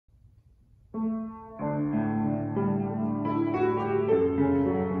I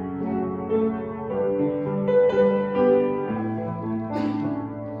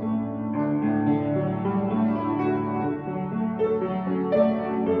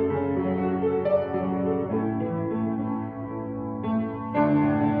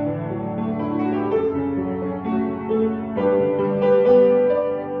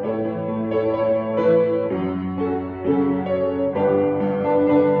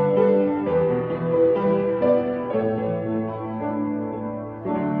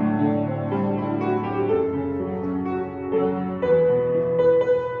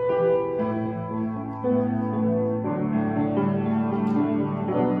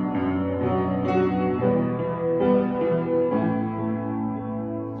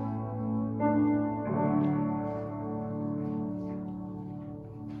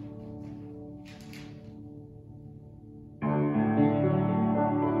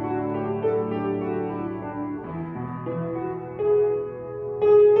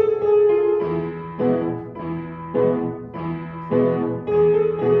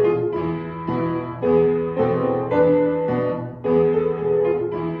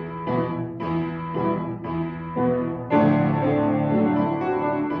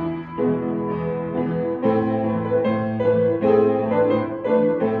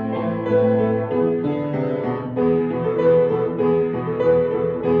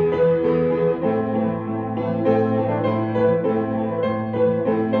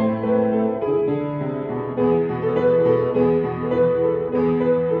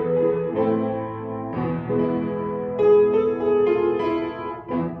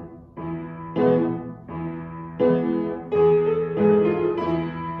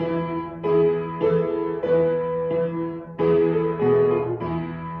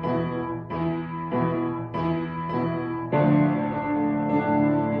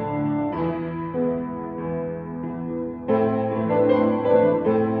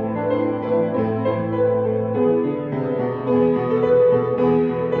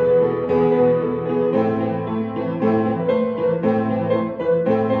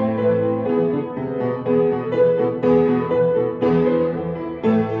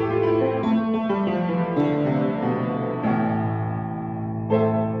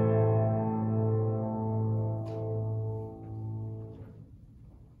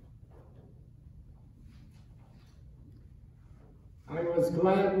was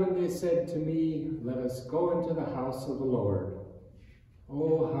glad when they said to me, "Let us go into the house of the Lord."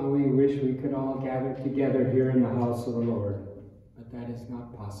 Oh, how we wish we could all gather together here in the house of the Lord, but that is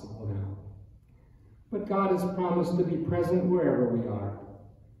not possible now. But God has promised to be present wherever we are.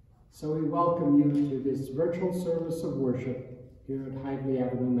 So we welcome you to this virtual service of worship here at Hively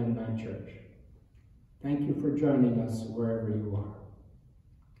Avenue Mennonite Church. Thank you for joining us wherever you are.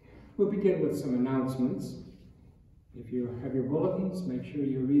 We'll begin with some announcements. If you have your bulletins, make sure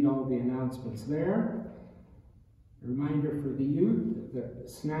you read all the announcements there. A reminder for the youth that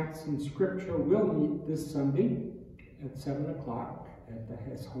Snacks and Scripture will meet this Sunday at 7 o'clock at the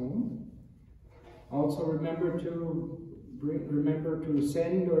Hess home. Also remember to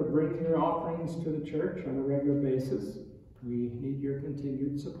send or bring your offerings to the church on a regular basis. We need your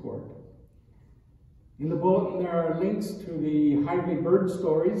continued support. In the bulletin there are links to the Hively bird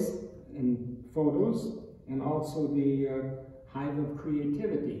stories and photos, and also the Hive of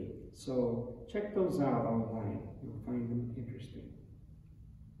Creativity. So check those out online. You'll find them interesting.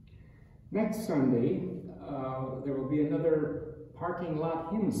 Next Sunday, there will be another parking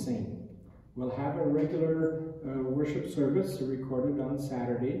lot hymn sing. We'll have a regular worship service recorded on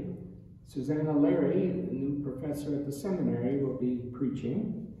Saturday. Susanna Larry, the new professor at the seminary, will be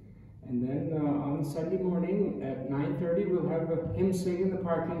preaching. And then on Sunday morning at 9:30, we'll have a hymn sing in the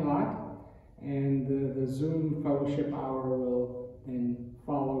parking lot. And the Zoom fellowship hour will then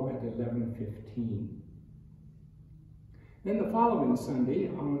follow at 11:15. Then the following Sunday,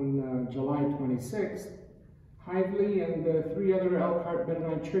 on July 26th, Hively and the 3 other Elkhart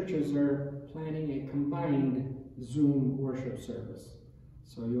Mennonite churches are planning a combined Zoom worship service.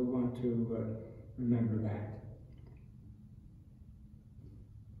 So you'll want to remember that.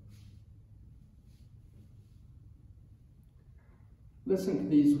 Listen to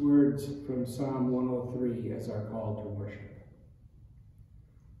these words from Psalm 103 as our call to worship.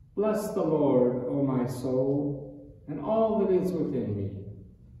 Bless the Lord, O my soul, and all that is within me.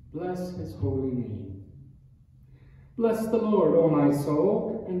 Bless his holy name. Bless the Lord, O my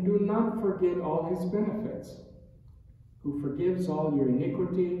soul, and do not forget all his benefits, who forgives all your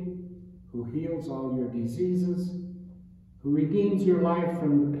iniquity, who heals all your diseases, who redeems your life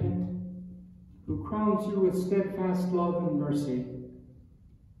from the pit, who crowns you with steadfast love and mercy,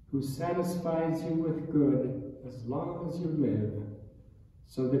 who satisfies you with good as long as you live,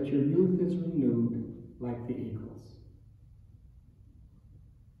 so that your youth is renewed like the eagles.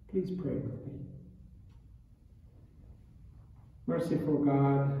 Please pray with me. Merciful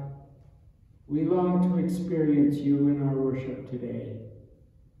God, we long to experience you in our worship today.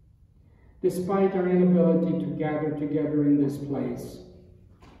 Despite our inability to gather together in this place,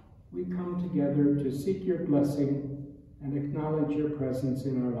 we come together to seek your blessing and acknowledge your presence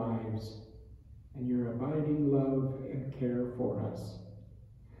in our lives and your abiding love and care for us.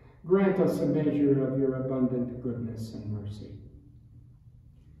 Grant us a measure of your abundant goodness and mercy.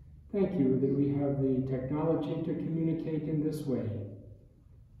 Thank you that we have the technology to communicate in this way.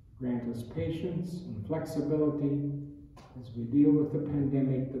 Grant us patience and flexibility as we deal with the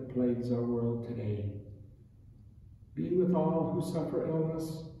pandemic that plagues our world today. Be with all who suffer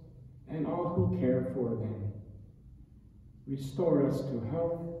illness and all who care for them. Restore us to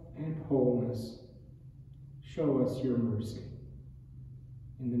health and wholeness. Show us your mercy.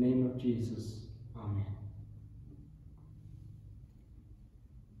 In the name of Jesus, amen.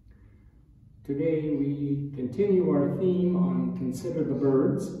 Today we continue our theme on Consider the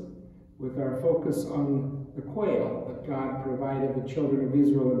Birds, with our focus on the quail that God provided the children of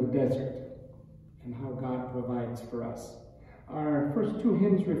Israel in the desert, and how God provides for us. Our first two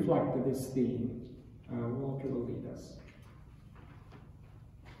hymns reflect this theme. Walter will lead us.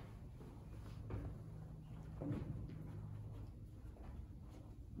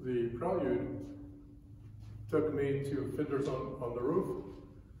 The prelude took me to Fiddlers on the Roof,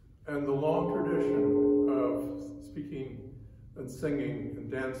 and the long tradition of speaking and singing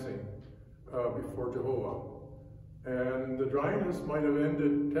and dancing before Jehovah. And the dryness might have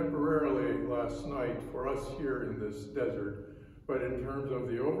ended temporarily last night for us here in this desert, but in terms of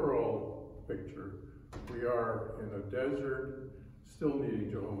the overall picture, we are in a desert, still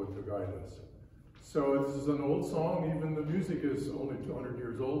needing Jehovah to guide us. So this is an old song, even the music is only 200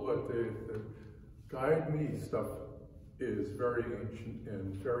 years old, but the Guide Me stuff is very ancient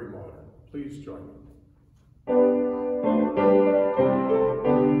and very modern. Please join me.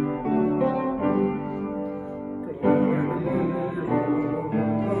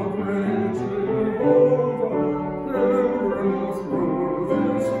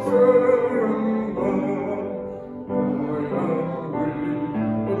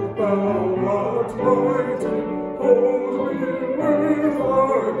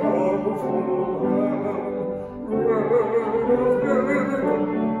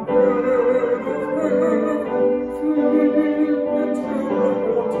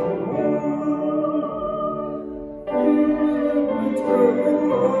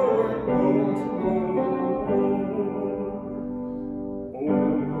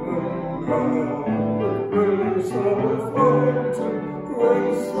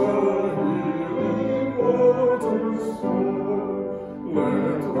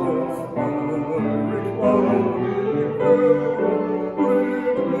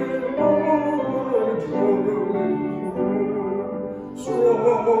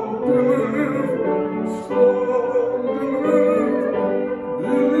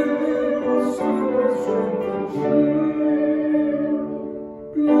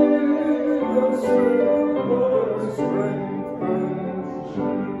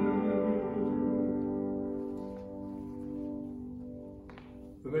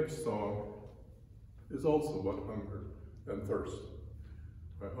 The next song is also about hunger and thirst.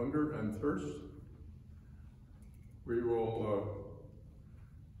 By hunger and thirst, we will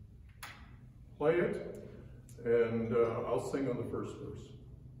play it, and I'll sing on the first verse.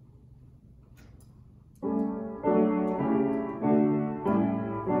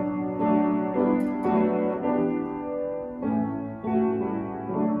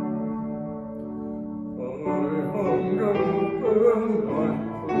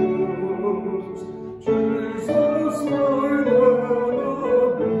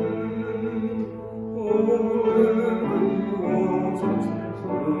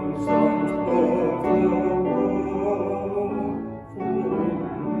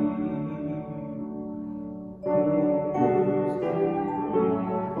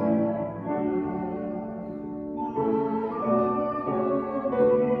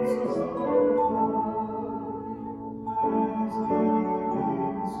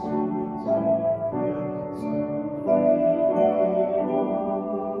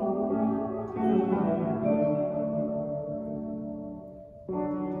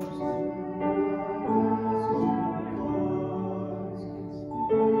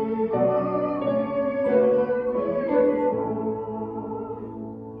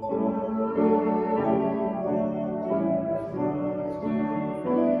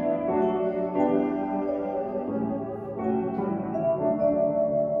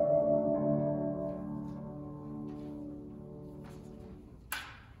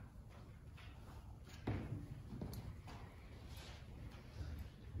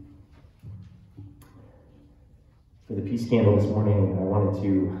 For the Peace Candle this morning, I wanted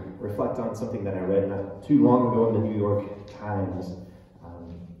to reflect on something that I read not too long ago in the New York Times.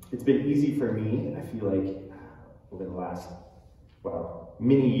 It's been easy for me, I feel like, over the last,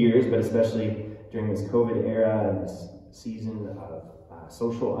 many years, but especially during this COVID era and this season of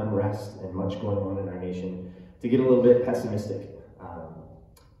social unrest and much going on in our nation, to get a little bit pessimistic,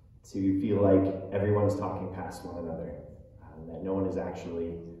 to feel like everyone is talking past one another, that no one is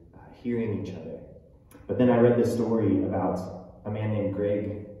actually hearing each other. But then I read this story about a man named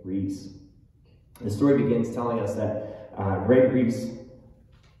Greg Reese. The story begins telling us that Greg Reese,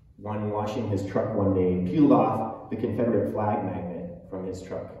 when washing his truck one day, peeled off the Confederate flag magnet from his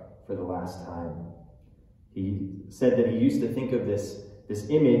truck for the last time. He said that he used to think of this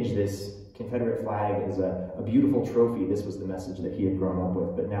image, this Confederate flag, as a beautiful trophy. This was the message that he had grown up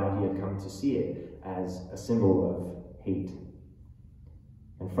with, but now he had come to see it as a symbol of hate.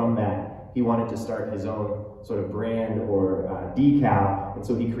 And from that, he wanted to start his own sort of brand or decal, and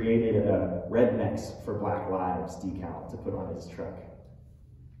so he created a Rednecks for Black Lives decal to put on his truck.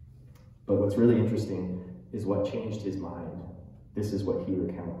 But what's really interesting is what changed his mind. This is what he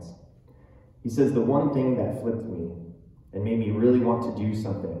recounts. He says, the one thing that flipped me and made me really want to do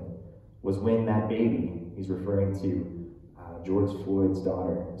something was when that baby, he's referring to George Floyd's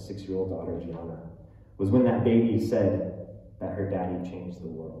daughter, 6-year-old daughter, Gianna, was when that baby said that her daddy changed the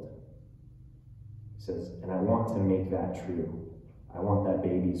world. He says, and I want to make that true. I want that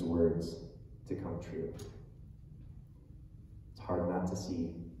baby's words to come true. It's hard not to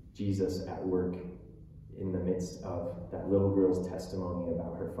see Jesus at work in the midst of that little girl's testimony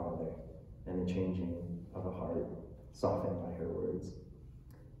about her father and the changing of a heart softened by her words.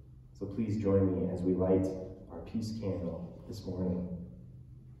 So please join me as we light our peace candle this morning.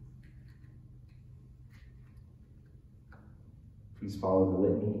 Please follow the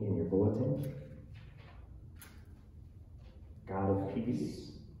litany in your bulletin. God of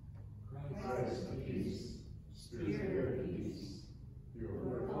peace, Christ of peace, Spirit of peace, you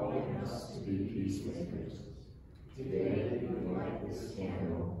are calling us to be peacemakers. Today we light this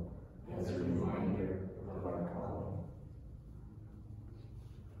candle as a reminder of our calling.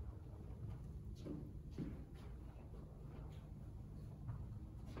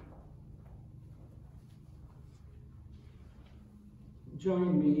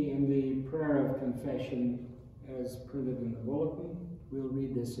 Join me in the prayer of confession as printed in the bulletin. We'll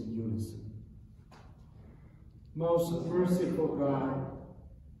read this in unison. Most merciful God,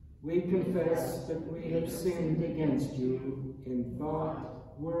 we confess that we have sinned against you in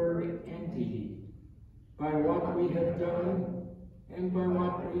thought, word, and deed, by what we have done and by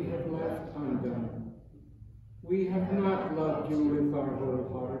what we have left undone. We have not loved you with our whole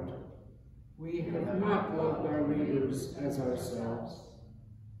heart. We have not loved our neighbors as ourselves.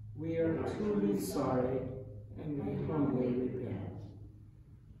 We are truly sorry, and we humbly repent.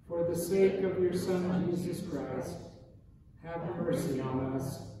 For the sake of your Son, Jesus Christ, have mercy on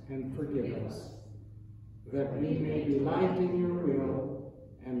us and forgive us, that we may delight in your will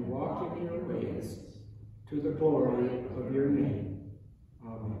and walk in your ways, to the glory of your name.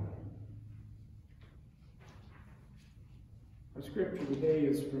 Amen. Our scripture today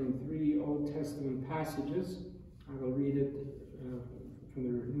is from 3 Old Testament passages. I will read it from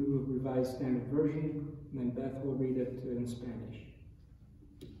the New Revised Standard Version, and then Beth will read it in Spanish.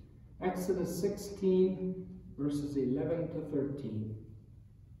 Exodus 16, verses 11 to 13.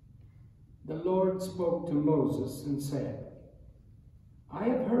 The Lord spoke to Moses and said, I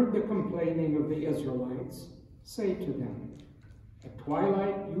have heard the complaining of the Israelites. Say to them, at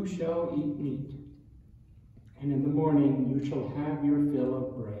twilight you shall eat meat, and in the morning you shall have your fill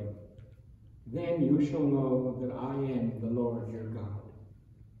of bread. Then you shall know that I am the Lord your God.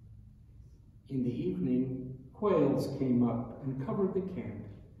 In the evening, quails came up and covered the camp,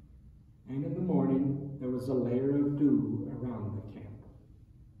 and in the morning there was a layer of dew around the camp.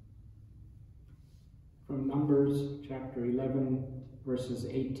 From Numbers chapter 11, verses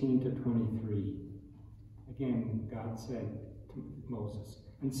 18 to 23. Again, God said to Moses,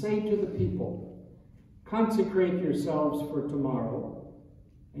 and say to the people, consecrate yourselves for tomorrow,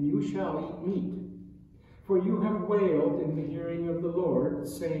 and you shall eat meat. For you have wailed in the hearing of the Lord,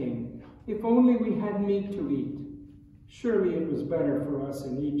 saying, if only we had meat to eat. Surely it was better for us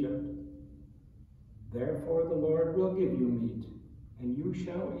in Egypt. Therefore the Lord will give you meat, and you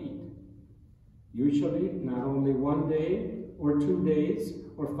shall eat. You shall eat not only 1 day, or 2 days,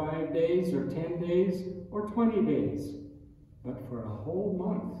 or 5 days, or 10 days, or 20 days, but for a whole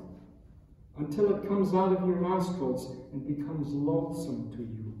month, until it comes out of your nostrils and becomes loathsome to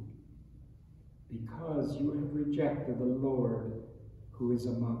you, because you have rejected the Lord who is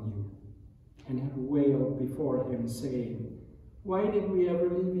among you. and had wailed before him, saying, "Why did we ever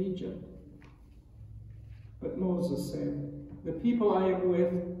leave Egypt?" But Moses said, "The people I am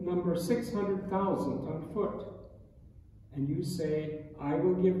with number 600,000 on foot. And you say, I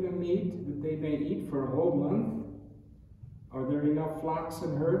will give them meat that they may eat for a whole month? Are there enough flocks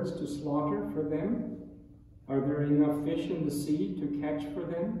and herds to slaughter for them? Are there enough fish in the sea to catch for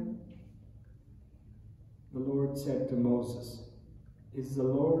them?" The Lord said to Moses, "Is the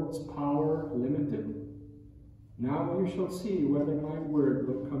Lord's power limited? Now you shall see whether my word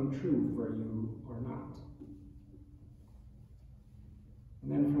will come true for you or not."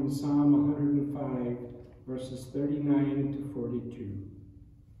 And then from Psalm 105, verses 39 to 42.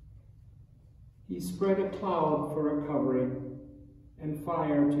 He spread a cloud for a covering, and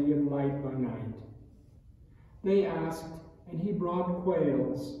fire to give light by night. They asked, and he brought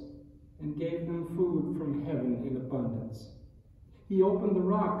quails, and gave them food from heaven in abundance. He opened the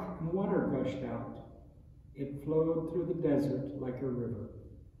rock, and water gushed out. It flowed through the desert like a river.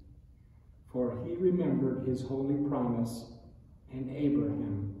 For he remembered his holy promise, and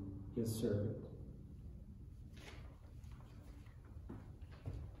Abraham, his servant.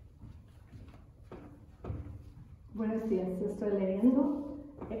 Buenos días, estoy leyendo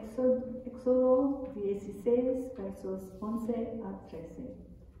Éxodo 16, versos 11 a 13.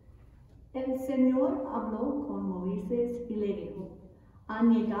 El Señor habló con Moisés y le dijo,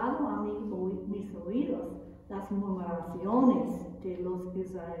 han llegado a mis oídos las murmuraciones de los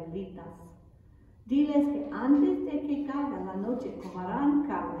israelitas. Diles que antes de que caiga la noche comerán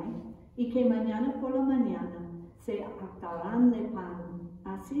carne y que mañana por la mañana se hartarán de pan.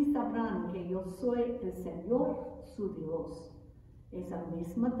 Así sabrán que yo soy el Señor, su Dios. Esa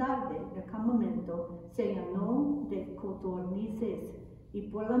misma tarde el campamento se llenó de codornices y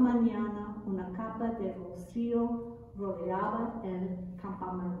por la mañana una capa de rocío rodeaba el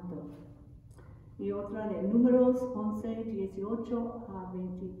campamento. Y otra de Números 11, 18 a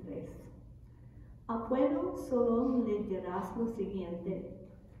 23. Al pueblo solo le dirás lo siguiente: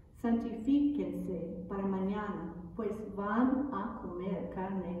 santifíquense para mañana, pues van a comer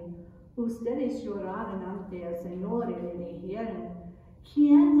carne. Ustedes lloraron ante el Señor y le dijeron,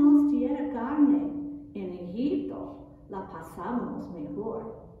 ¿quién nos diera carne? En Egipto la pasábamos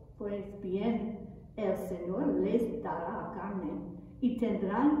mejor. Pues bien, el Señor les dará carne y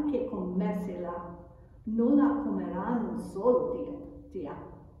tendrán que comérsela. No la comerán un solo día,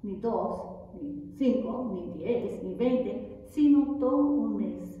 ni 2, ni 5, ni 10, ni 20, sino todo un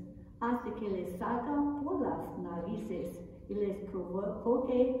mes, hasta que les salga por las narices y les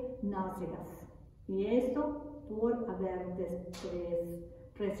provoque náuseas. Y esto por haber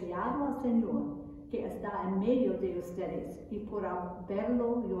despreciado al Señor, que está en medio de ustedes, y por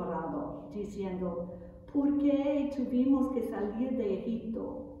haberlo llorado, diciendo, ¿por qué tuvimos que salir de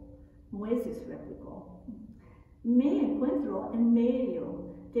Egipto? Moisés replicó, me encuentro en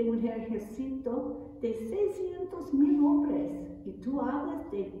medio de un ejército de 600,000 hombres, y tú hablas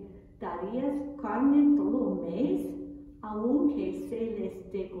de darías carne todo un mes, aunque se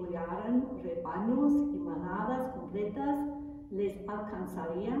les degollaran rebaños y manadas completas, les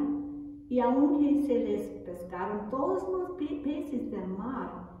alcanzaría, y aunque se les pescaran todos los peces del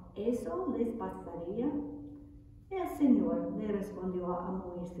mar, ¿eso les bastaría? El Señor le respondió a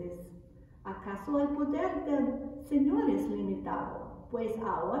Moisés, ¿acaso el poder del Señor es limitado? Pues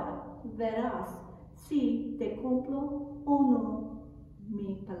ahora verás si te cumplo o no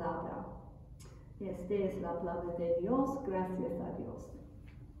mi palabra. Esta es la palabra de Dios, gracias a Dios.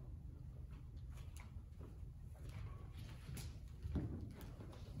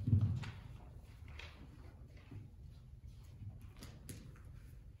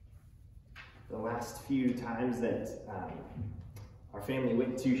 The last few times that our family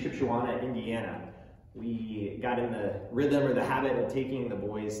went to Shipshewana, Indiana, we got in the rhythm or the habit of taking the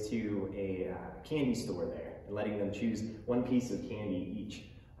boys to a candy store there and letting them choose one piece of candy each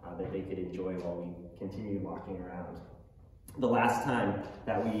that they could enjoy while we continued walking around. The last time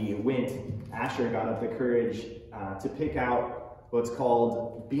that we went, Asher got up the courage to pick out what's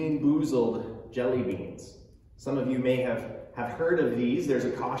called bean-boozled jelly beans. Some of you may have heard of these. There's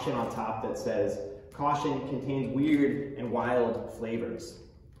a caution on top that says, caution contains weird and wild flavors.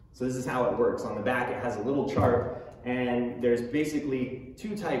 So this is how it works. On the back it has a little chart, and there's basically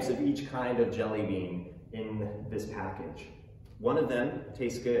 2 types of each kind of jelly bean in this package. One of them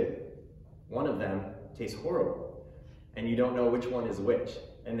tastes good. One of them tastes horrible. And you don't know which one is which,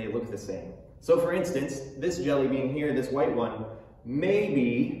 and they look the same. So for instance, this jelly bean here, this white one, may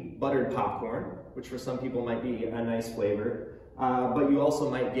be buttered popcorn, which for some people might be a nice flavor, but you also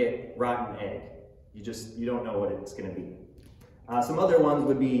might get rotten egg. You don't know what it's gonna be. Some other ones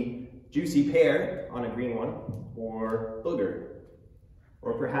would be juicy pear on a green one, or booger.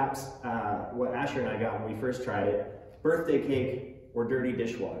 Or perhaps what Asher and I got when we first tried it, birthday cake or dirty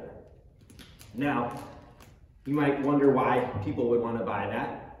dishwater. Now, you might wonder why people would want to buy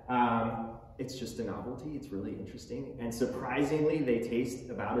that. It's just a novelty, it's really interesting, and surprisingly, they taste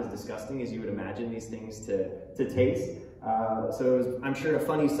about as disgusting as you would imagine these things to taste. So it was, I'm sure, a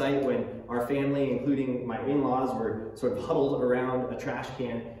funny sight when our family, including my in-laws, were sort of huddled around a trash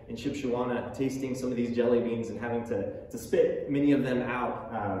can in Shipshewana, tasting some of these jelly beans and having to spit many of them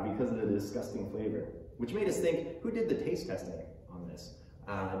out because of the disgusting flavor. Which made us think, who did the taste testing on this?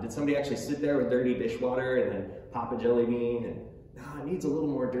 Did somebody actually sit there with dirty dishwater and then pop a jelly bean and, no, it needs a little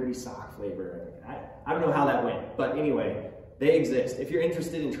more dirty sock flavor. I don't know how that went, but anyway, they exist. If you're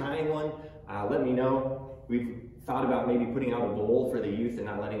interested in trying one, let me know. We've thought about maybe putting out a bowl for the youth and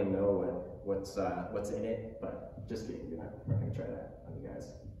not letting them know what's in it, but just kidding, we're not gonna try that on you guys.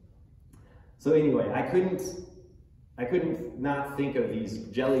 So anyway, I couldn't not think of these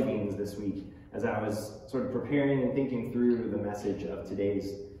jelly beans this week as I was sort of preparing and thinking through the message of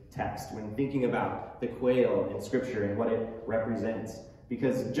today's text, when thinking about the quail in Scripture and what it represents.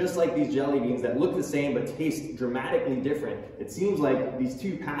 Because just like these jelly beans that look the same but taste dramatically different, it seems like these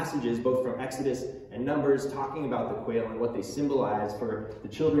two passages, both from Exodus and Numbers, talking about the quail and what they symbolize for the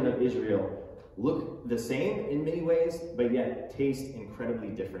children of Israel, look the same in many ways, but yet taste incredibly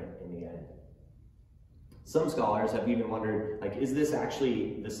different in the end. Some scholars have even wondered, like, is this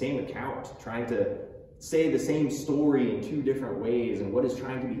actually the same account, trying to say the same story in two different ways, and what is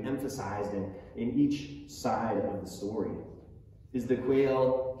trying to be emphasized in each side of the story? Is the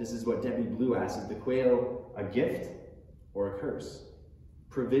quail, this is what Debbie Blue asks, is the quail a gift or a curse?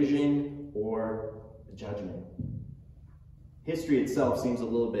 Provision or a judgment? History itself seems a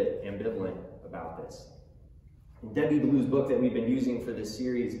little bit ambivalent about this. In Debbie Blue's book that we've been using for this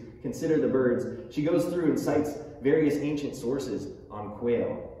series, Consider the Birds, she goes through and cites various ancient sources on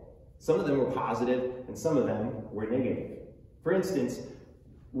quail. Some of them were positive and some of them were negative. For instance,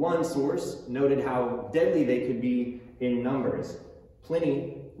 one source noted how deadly they could be in Numbers.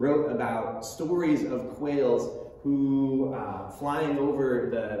 Pliny wrote about stories of quails who flying over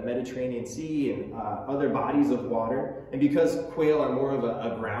the Mediterranean Sea and other bodies of water. And because quail are more of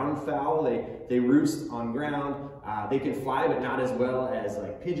a ground fowl, they roost on ground. They can fly, but not as well as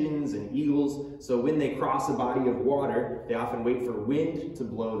like pigeons and eagles. So when they cross a body of water, they often wait for wind to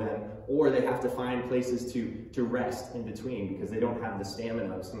blow them, or they have to find places to rest in between because they don't have the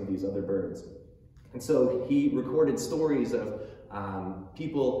stamina of some of these other birds. And so he recorded stories of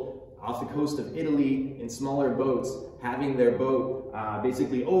people off the coast of Italy in smaller boats having their boat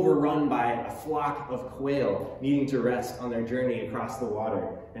basically overrun by a flock of quail needing to rest on their journey across the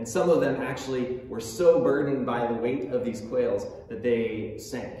water. And some of them actually were so burdened by the weight of these quails that they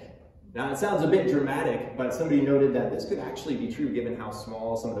sank. Now it sounds a bit dramatic, but somebody noted that this could actually be true given how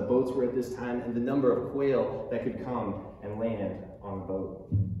small some of the boats were at this time and the number of quail that could come and land on the boat.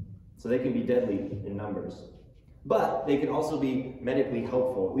 So they can be deadly in numbers. But they can also be medically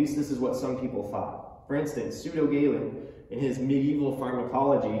helpful. At least this is what some people thought. For instance, Pseudo-Galen, in his medieval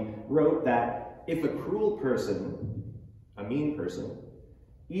pharmacology, wrote that if a cruel person, a mean person,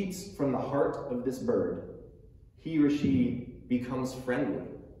 eats from the heart of this bird, he or she becomes friendly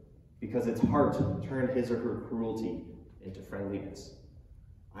because its heart turned his or her cruelty into friendliness.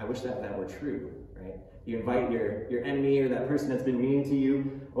 I wish that were true, right? You invite your enemy or that person that's been mean to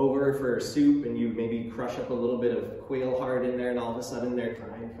you over for soup, and you maybe crush up a little bit of quail heart in there, and all of a sudden they're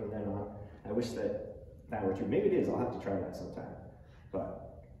kind from then on. I wish that were true. Maybe it is. I'll have to try that sometime.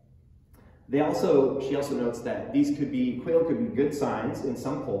 But she also notes that quail could be good signs in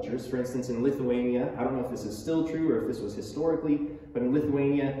some cultures. For instance, in Lithuania, I don't know if this is still true or if this was historically, but in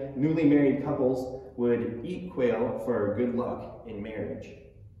Lithuania, newly married couples would eat quail for good luck in marriage.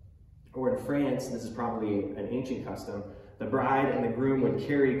 Or in France, this is probably an ancient custom, the bride and the groom would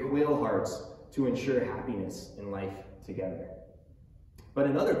carry quail hearts to ensure happiness in life together. But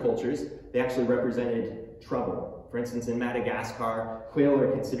in other cultures, they actually represented trouble. For instance, in Madagascar, quail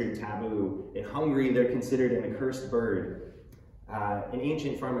are considered taboo. In Hungary, they're considered an accursed bird. In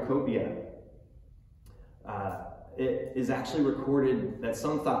ancient pharmacopoeia, it is actually recorded that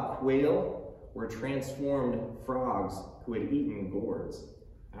some thought quail were transformed frogs who had eaten gourds.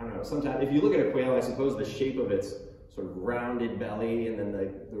 I don't know, sometimes, if you look at a quail, I suppose the shape of its sort of rounded belly and then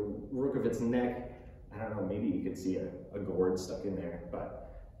the rook of its neck, I don't know, maybe you could see a gourd stuck in there.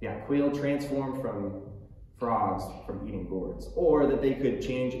 But yeah, quail transformed from frogs from eating gourds, or that they could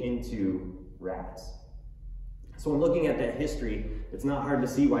change into rats. So when looking at that history, it's not hard to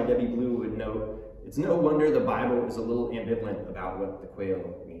see why Debbie Blue would note it's no wonder the Bible is a little ambivalent about what the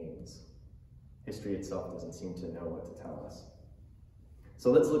quail means. History itself doesn't seem to know what to tell us.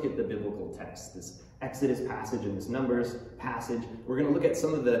 So let's look at the biblical text, this Exodus passage and this Numbers passage. We're going to look at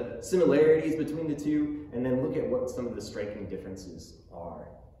some of the similarities between the two, and then look at what some of the striking differences are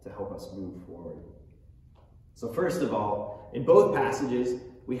to help us move forward. So first of all, in both passages,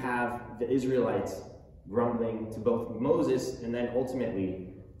 we have the Israelites grumbling to both Moses and then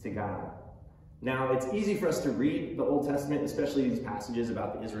ultimately to God. Now, it's easy for us to read the Old Testament, especially these passages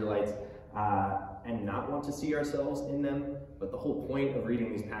about the Israelites, and not want to see ourselves in them. But the whole point of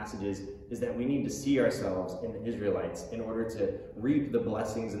reading these passages is that we need to see ourselves in the Israelites in order to reap the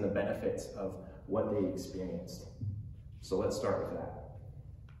blessings and the benefits of what they experienced. So let's start with that.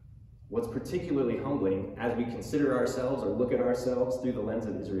 What's particularly humbling as we consider ourselves or look at ourselves through the lens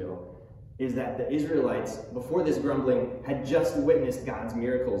of Israel is that the Israelites, before this grumbling, had just witnessed God's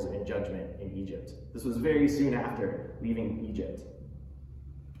miracles and judgment in Egypt. This was very soon after leaving Egypt,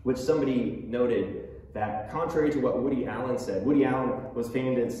 which somebody noted that contrary to what Woody Allen said, Woody Allen was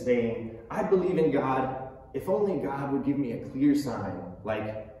famed as saying, "I believe in God, if only God would give me a clear sign,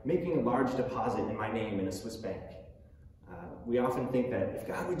 like making a large deposit in my name in a Swiss bank." We often think that if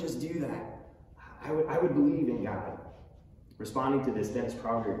God would just do that, I would believe in God. Responding to this, Dennis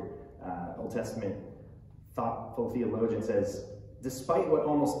Prager, Old Testament thoughtful theologian, says, despite what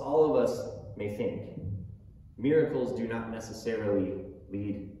almost all of us may think, miracles do not necessarily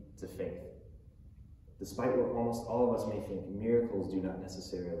lead to faith. Despite what almost all of us may think, miracles do not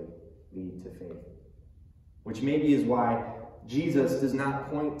necessarily lead to faith. Which maybe is why Jesus does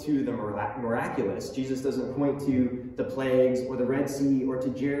not point to the miraculous. Jesus doesn't point to the plagues or the Red Sea or to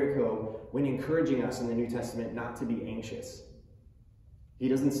Jericho when encouraging us in the New Testament not to be anxious. He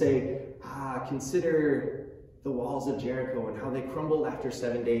doesn't say, consider the walls of Jericho and how they crumbled after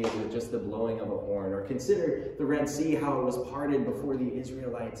 7 days with just the blowing of a horn, or consider the Red Sea, how it was parted before the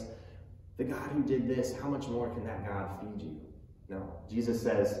Israelites. The God who did this, how much more can that God feed you? No, Jesus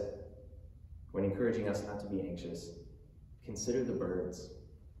says, when encouraging us not to be anxious, consider the birds,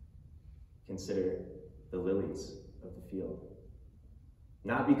 consider the lilies of the field.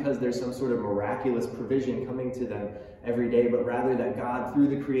 Not because there's some sort of miraculous provision coming to them every day, but rather that God, through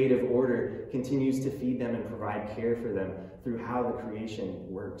the creative order, continues to feed them and provide care for them through how the creation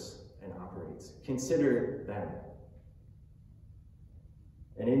works and operates. Consider them.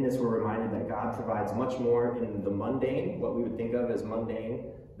 And in this, we're reminded that God provides much more in the mundane, what we would think of as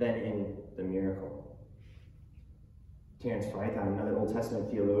mundane, than in the miracle. Terence Freitag, another Old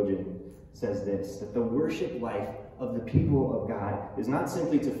Testament theologian, says this, that the worship life of the people of God is not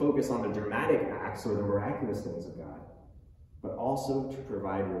simply to focus on the dramatic acts or the miraculous things of God, but also to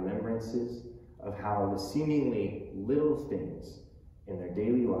provide remembrances of how the seemingly little things in their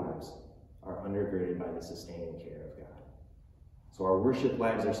daily lives are undergirded by the sustaining care of God. So our worship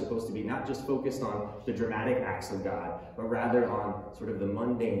lives are supposed to be not just focused on the dramatic acts of God, but rather on sort of the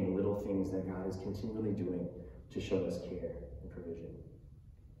mundane little things that God is continually doing to show us care and provision.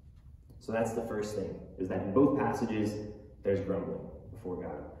 So that's the first thing, is that in both passages, there's grumbling before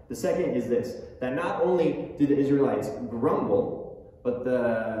God. The second is this, that not only do the Israelites grumble, but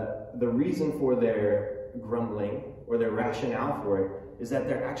the reason for their grumbling, or their rationale for it, is that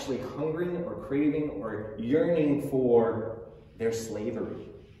they're actually hungering or craving or yearning for their slavery,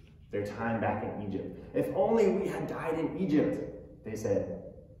 their time back in Egypt. If only we had died in Egypt, they said.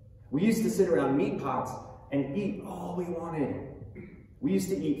 We used to sit around meat pots and eat all we wanted. We used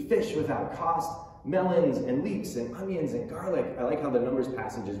to eat fish without cost, melons and leeks and onions and garlic. I like how the Numbers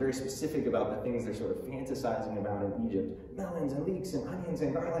passage is very specific about the things they're sort of fantasizing about in Egypt. Melons and leeks and onions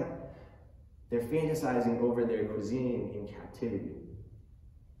and garlic. They're fantasizing over their cuisine in captivity.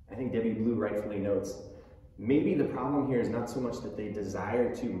 I think Debbie Blue rightfully notes, maybe the problem here is not so much that they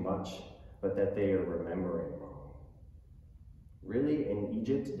desire too much, but that they are remembering wrong. Really, in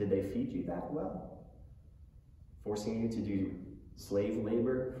Egypt, did they feed you that well? Forcing you to do slave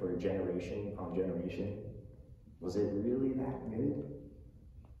labor for generation upon generation? Was it really that good?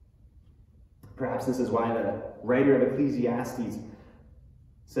 Perhaps this is why the writer of Ecclesiastes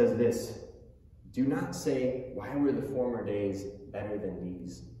says this, do not say, why were the former days better than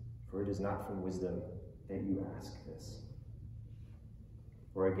these? For it is not from wisdom that you ask this.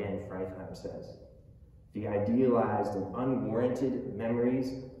 Or again, Freitag says, the idealized and unwarranted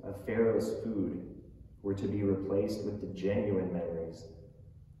memories of Pharaoh's food were to be replaced with the genuine memories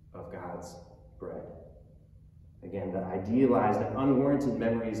of God's bread. Again, the idealized and unwarranted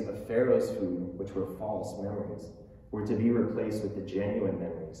memories of Pharaoh's food, which were false memories, were to be replaced with the genuine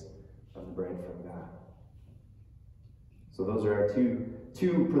memories of the bread from God. So those are our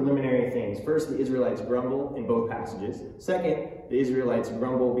two preliminary things. First, the Israelites grumble in both passages. Second, the Israelites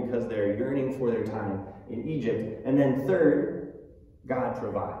grumble because they're yearning for their time in Egypt. And then third, God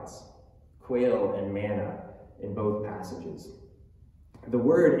provides quail and manna in both passages. The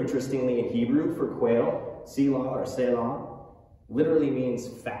word, interestingly, in Hebrew for quail, selah or selah, literally means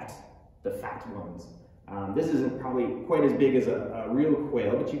fat, the fat ones. This isn't probably quite as big as a real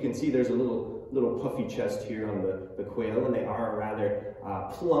quail, but you can see there's a little puffy chest here on the quail, and they are a rather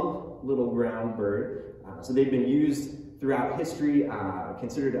plump little ground bird. So they've been used throughout history,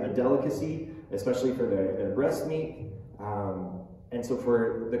 considered a delicacy, especially for their breast meat. And so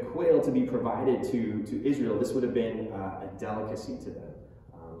for the quail to be provided to Israel, this would have been a delicacy to them.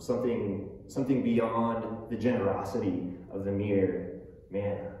 Something beyond the generosity of the mere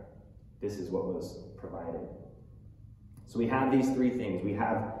manna. This is what was provided. So we have these three things. We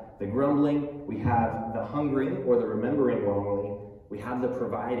have the grumbling, we have the hungering or the remembering wrongly, we have the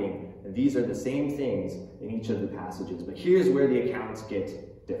providing. And these are the same things in each of the passages. But here's where the accounts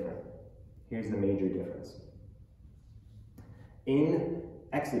get different. Here's the major difference. In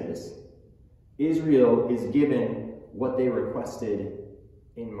Exodus, Israel is given what they requested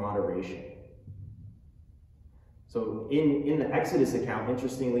in moderation. So in the Exodus account,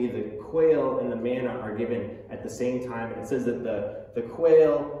 interestingly, the quail and the manna are given at the same time. And it says that the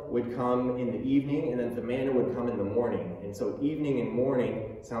quail would come in the evening and then the manna would come in the morning. And so evening and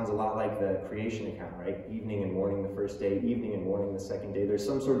morning sounds a lot like the creation account, right? Evening and morning the first day, evening and morning the second day. There's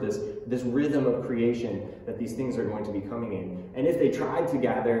some sort of this rhythm of creation that these things are going to be coming in. And if they tried to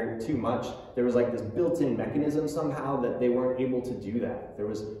gather too much, there was like this built-in mechanism somehow that they weren't able to do that. There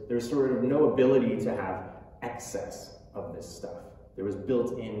was sort of no ability to have excess of this stuff. There was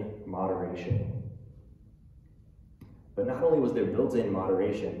built-in moderation. But not only was there built-in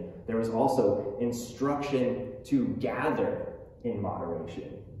moderation, there was also instruction to gather in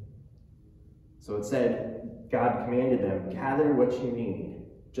moderation. So it said, God commanded them, gather what you need,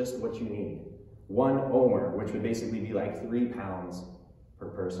 just what you need. 1 omer, which would basically be like 3 pounds per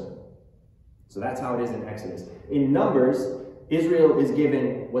person. So that's how it is in Exodus. In Numbers, Israel is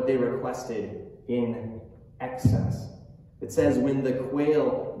given what they requested in excess. It says when the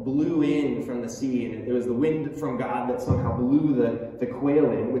quail blew in from the sea, and it was the wind from God that somehow blew the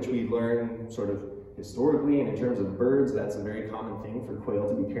quail in, which we learn sort of historically and in terms of birds, that's a very common thing for quail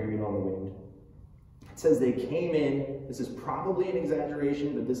to be carried on the wind. It says they came in, this is probably an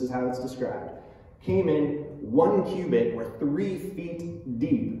exaggeration, but this is how it's described, came in 1 cubit or 3 feet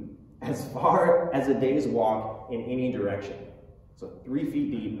deep as far as a day's walk in any direction. So 3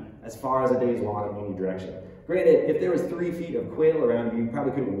 feet deep, as far as a day's walk in any direction. Granted, if there was 3 feet of quail around you, you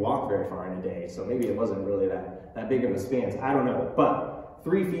probably couldn't walk very far in a day, so maybe it wasn't really that big of a span. I don't know, but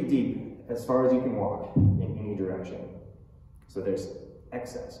 3 feet deep, as far as you can walk in any direction. So there's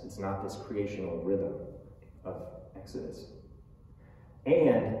excess. It's not this creational rhythm of Exodus.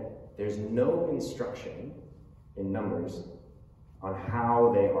 And there's no instruction in Numbers on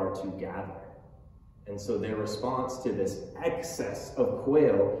how they are to gather. And so their response to this excess of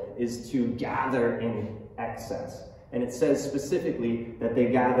quail is to gather in excess. And it says specifically that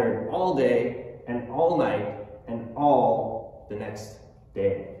they gathered all day and all night and all the next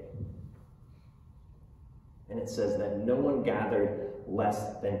day. And it says that no one gathered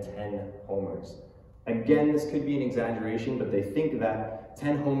less than 10 homers. Again, this could be an exaggeration, but they think that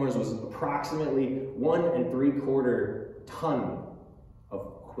 10 homers was approximately 1 3/4 ton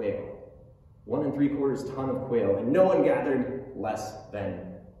of quail. 1 3/4 ton of quail, and no one gathered less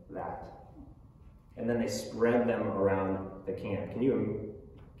than that. And then they spread them around the camp. Can you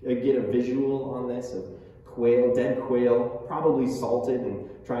get a visual on this of quail, dead quail, probably salted and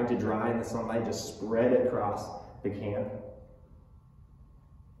trying to dry in the sunlight, just spread across the camp?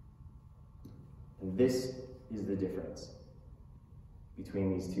 And this is the difference between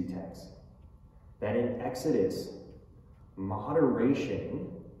these two texts. That in Exodus,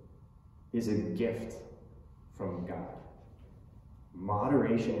 moderation is a gift from God.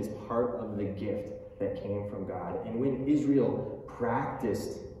 Moderation is part of the gift that came from God. And when Israel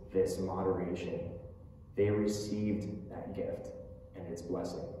practiced this moderation, they received that gift and its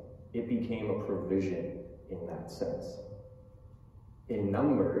blessing. It became a provision in that sense. In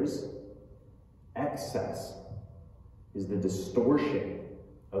Numbers, excess is the distortion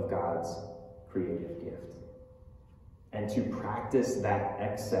of God's creative gift. And to practice that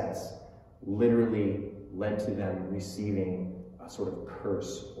excess literally led to them receiving a sort of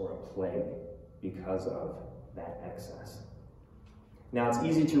curse or a plague because of that excess. Now, it's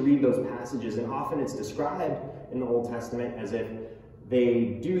easy to read those passages, and often it's described in the Old Testament as if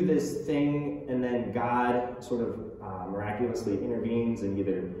they do this thing, and then God sort of miraculously intervenes and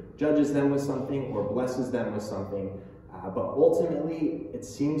either judges them with something or blesses them with something. But ultimately, it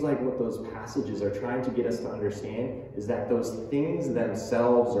seems like what those passages are trying to get us to understand is that those things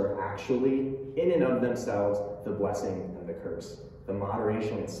themselves are actually, in and of themselves, the blessing and the curse. The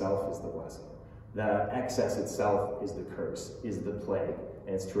moderation itself is the blessing. The excess itself is the curse, is the plague,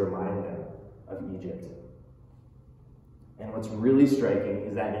 and it's to remind them of Egypt. And what's really striking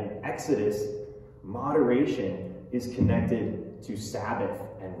is that in Exodus, moderation is connected to Sabbath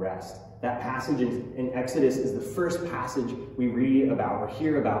and rest. That passage in Exodus is the first passage we read about or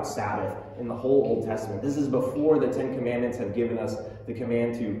hear about Sabbath in the whole Old Testament. This is before the Ten Commandments have given us the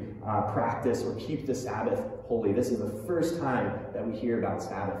command to practice or keep the Sabbath holy. This is the first time that we hear about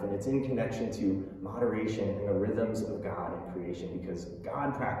Sabbath, and it's in connection to moderation and the rhythms of God in creation. Because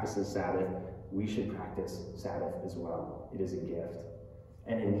God practices Sabbath, we should practice Sabbath as well. It is a gift.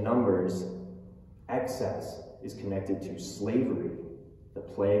 And in Numbers, excess is connected to slavery, the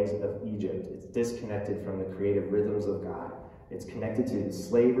plagues of Egypt. It's disconnected from the creative rhythms of God. It's connected to the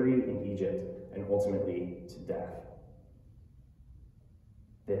slavery in Egypt and ultimately to death.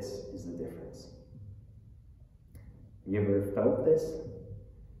 This is the difference. Have you ever felt this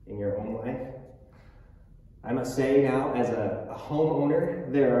in your own life? I must say now, as a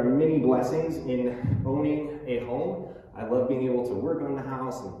homeowner, there are many blessings in owning a home. I love being able to work on the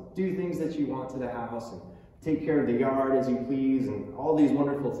house and do things that you want to the house and take care of the yard as you please and all these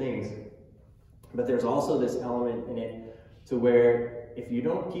wonderful things. But there's also this element in it to where if you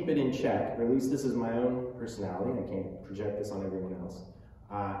don't keep it in check, or at least this is my own personality, I can't project this on everyone else.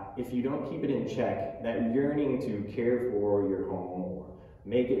 If you don't keep it in check, that yearning to care for your home or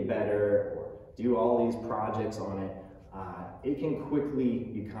make it better or do all these projects on it, it can quickly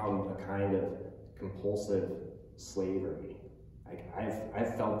become a kind of compulsive slavery.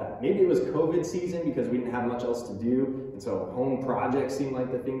 I've felt that. Maybe it was COVID season because we didn't have much else to do, and so home projects seemed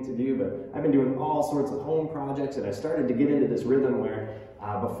like the thing to do, but I've been doing all sorts of home projects, and I started to get into this rhythm where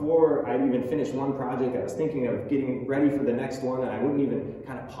before I'd even finished one project, I was thinking of getting ready for the next one, and I wouldn't even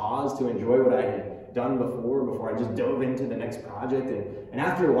kind of pause to enjoy what I had done before I just dove into the next project. And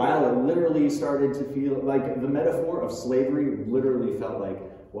after a while, it literally started to feel like the metaphor of slavery literally felt like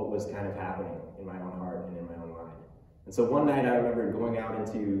what was kind of happening in my own heart and in my own mind. And so one night I remember going out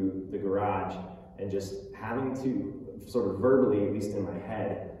into the garage and just having to sort of verbally, at least in my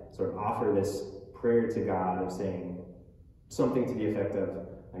head, sort of offer this prayer to God of saying something to the effect of,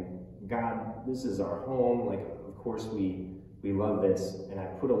 like, God, this is our home, like, of course we love this, and I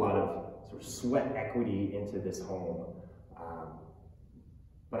put a lot of sort of sweat equity into this home.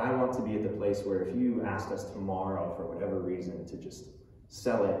 But I want to be at the place where if you asked us tomorrow, for whatever reason, to just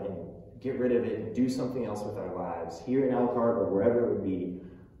sell it and get rid of it and do something else with our lives, here in Elkhart or wherever it would be,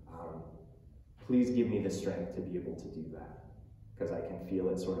 please give me the strength to be able to do that, because I can feel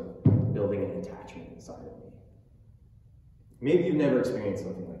it sort of building an attachment inside of me. Maybe you've never experienced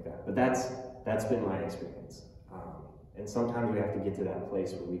something like that, but that's been my experience. And sometimes we have to get to that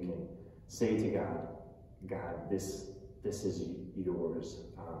place where we can say to God, God, this is yours.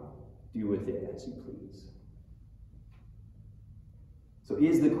 Do with it as you please. So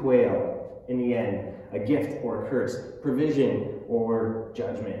is the quail, in the end, a gift or a curse, provision or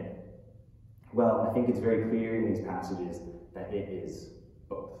judgment? Well, I think it's very clear in these passages that it is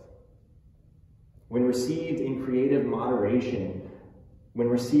both. When received in creative moderation, when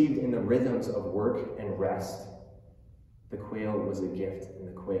received in the rhythms of work and rest, the quail was a gift and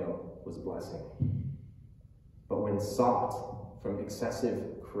the quail was blessing. But when sought from excessive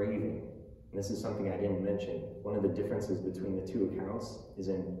craving, and this is something I didn't mention, one of the differences between the two accounts is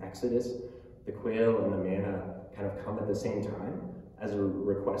in Exodus, the quail and the manna kind of come at the same time as a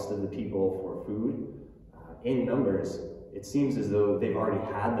request of the people for food. In Numbers, it seems as though they've already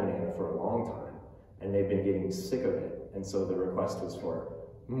had the manna for a long time, and they've been getting sick of it, and so the request was for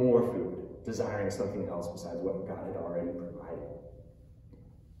more food, desiring something else besides what God had already provided.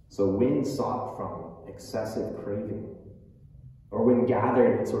 So when sought from excessive craving, or when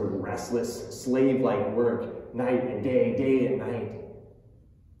gathered in sort of restless, slave-like work, night and day and night,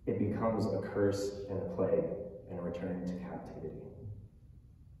 it becomes a curse and a plague and a return to captivity.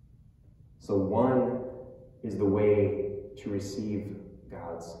 So one is the way to receive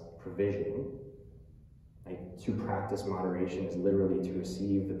God's provision. Like, to practice moderation is literally to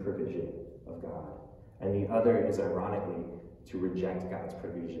receive the provision of God. And the other is, ironically, to reject God's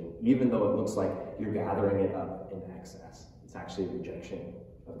provision, even though it looks like you're gathering it up in excess. It's actually a rejection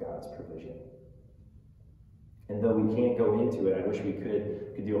of God's provision. And though we can't go into it, I wish we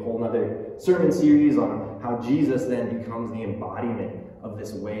could do a whole nother sermon series on how Jesus then becomes the embodiment of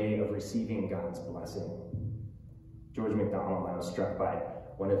this way of receiving God's blessing. George MacDonald, I was struck by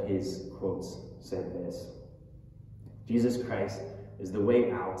one of his quotes, said this: Jesus Christ is the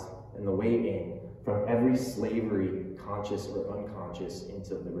way out and the way in from every slavery, conscious or unconscious,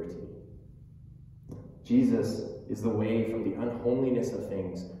 into liberty. Jesus is the way from the unhomeliness of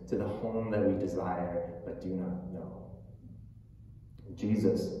things to the home that we desire but do not know.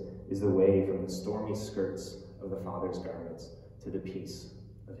 Jesus is the way from the stormy skirts of the Father's garments to the peace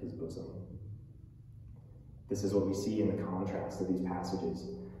of his bosom. This is what we see in the contrast of these passages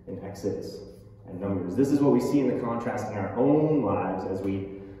in Exodus and Numbers. This is what we see in the contrast in our own lives as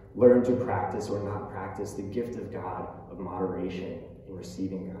we learn to practice or not practice the gift of God of moderation in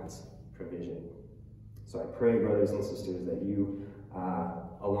receiving God's provision. So I pray, brothers and sisters, that you,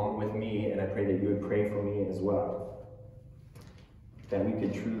 along with me, and I pray that you would pray for me as well, that we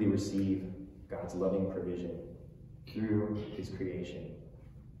could truly receive God's loving provision through his creation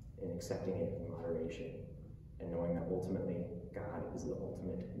and accepting it in moderation and knowing that ultimately God is the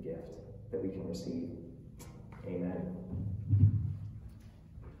ultimate gift that we can receive. Amen.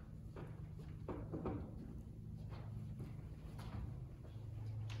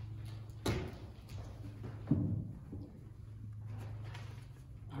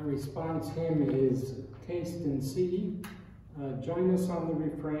 Our response hymn is Taste and See. Join us on the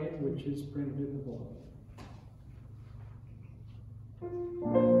refrain, which is printed in the bulletin.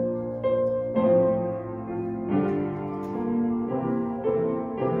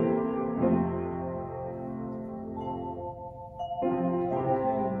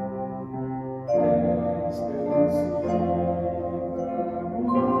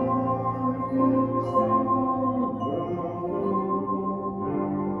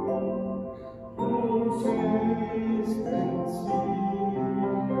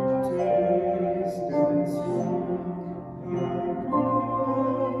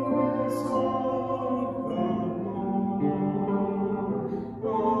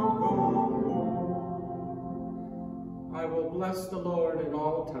 Bless the Lord at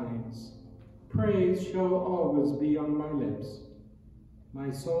all times. Praise shall always be on my lips.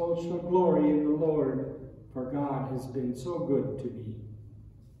 My soul shall glory in the Lord, for God has been so good to me.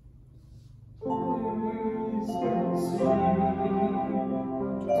 Taste and see,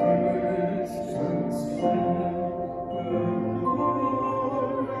 taste and see, the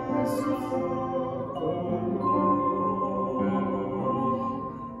Lord is good.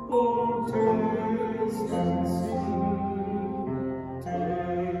 Oh, taste and see.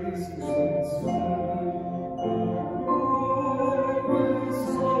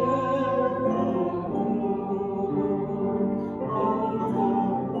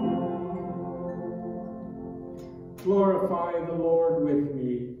 Glorify the Lord with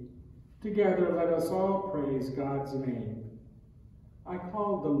me. Together let us all praise God's name. I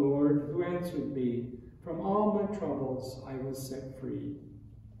called the Lord, who answered me. From all my troubles I was set free.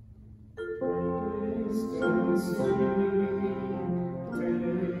 Taste and see,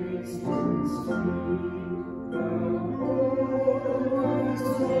 taste and see, the Lord is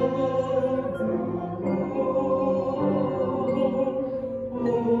good.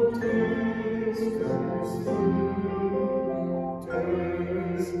 Oh, taste and see,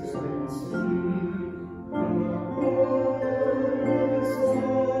 taste and see, the Lord is good.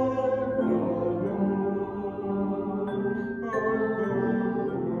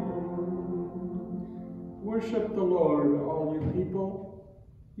 Worship the Lord, all you people.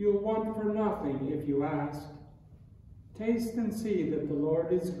 You'll want for nothing if you ask. Taste and see that the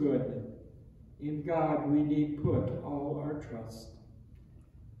Lord is good. In God we need put all our trust.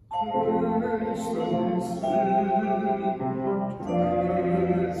 Taste and see,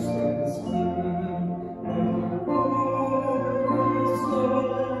 taste and see, the Lord is good.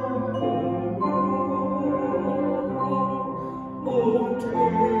 Oh,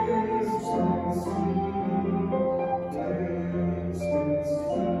 taste and see.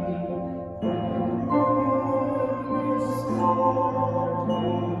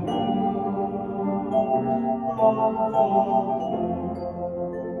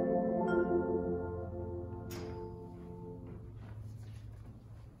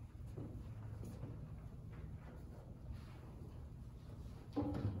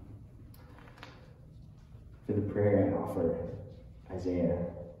 For the prayer I offer, Isaiah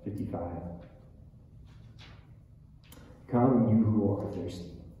 55. Come, you who are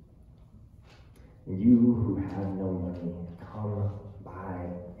thirsty, and you who have no money, come buy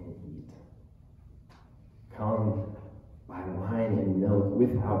and eat. Come buy wine and milk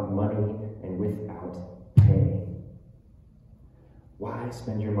without money and without pay. Why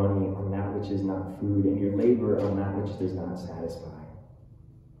spend your money on that which is not food, and your labor on that which does not satisfy?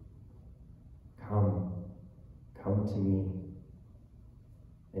 Come to me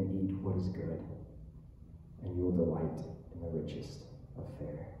and eat what is good, and you will delight in the richest of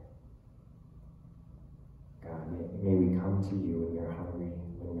fare. God, may we come to you when we are hungry,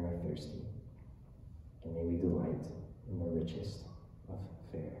 when we are thirsty, and may we delight in the richest of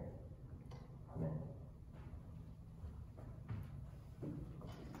fare. Amen.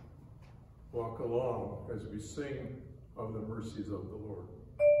 Walk along as we sing of the mercies of the Lord.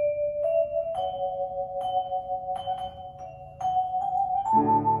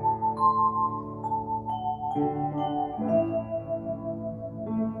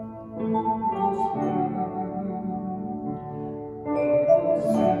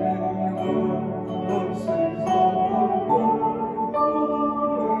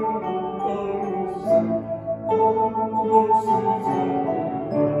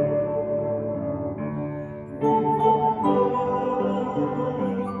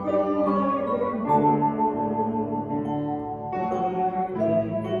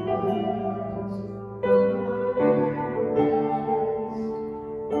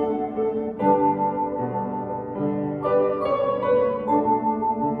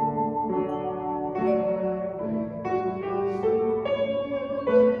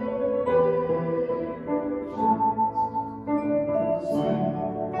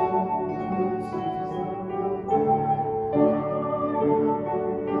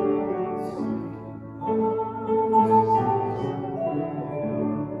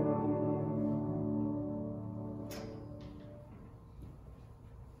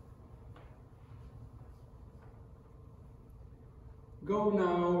 Go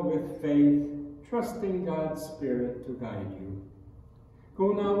now with faith, trusting God's Spirit to guide you.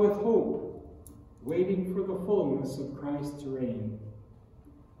 Go now with hope, waiting for the fullness of Christ's reign.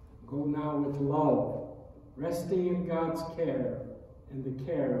 Go now with love, resting in God's care and the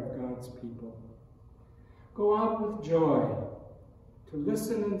care of God's people. Go out with joy, to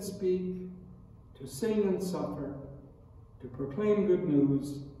listen and speak, to sing and suffer, to proclaim good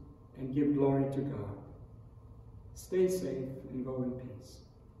news and give glory to God. Stay safe and go in peace.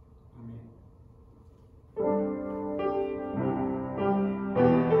 Amen.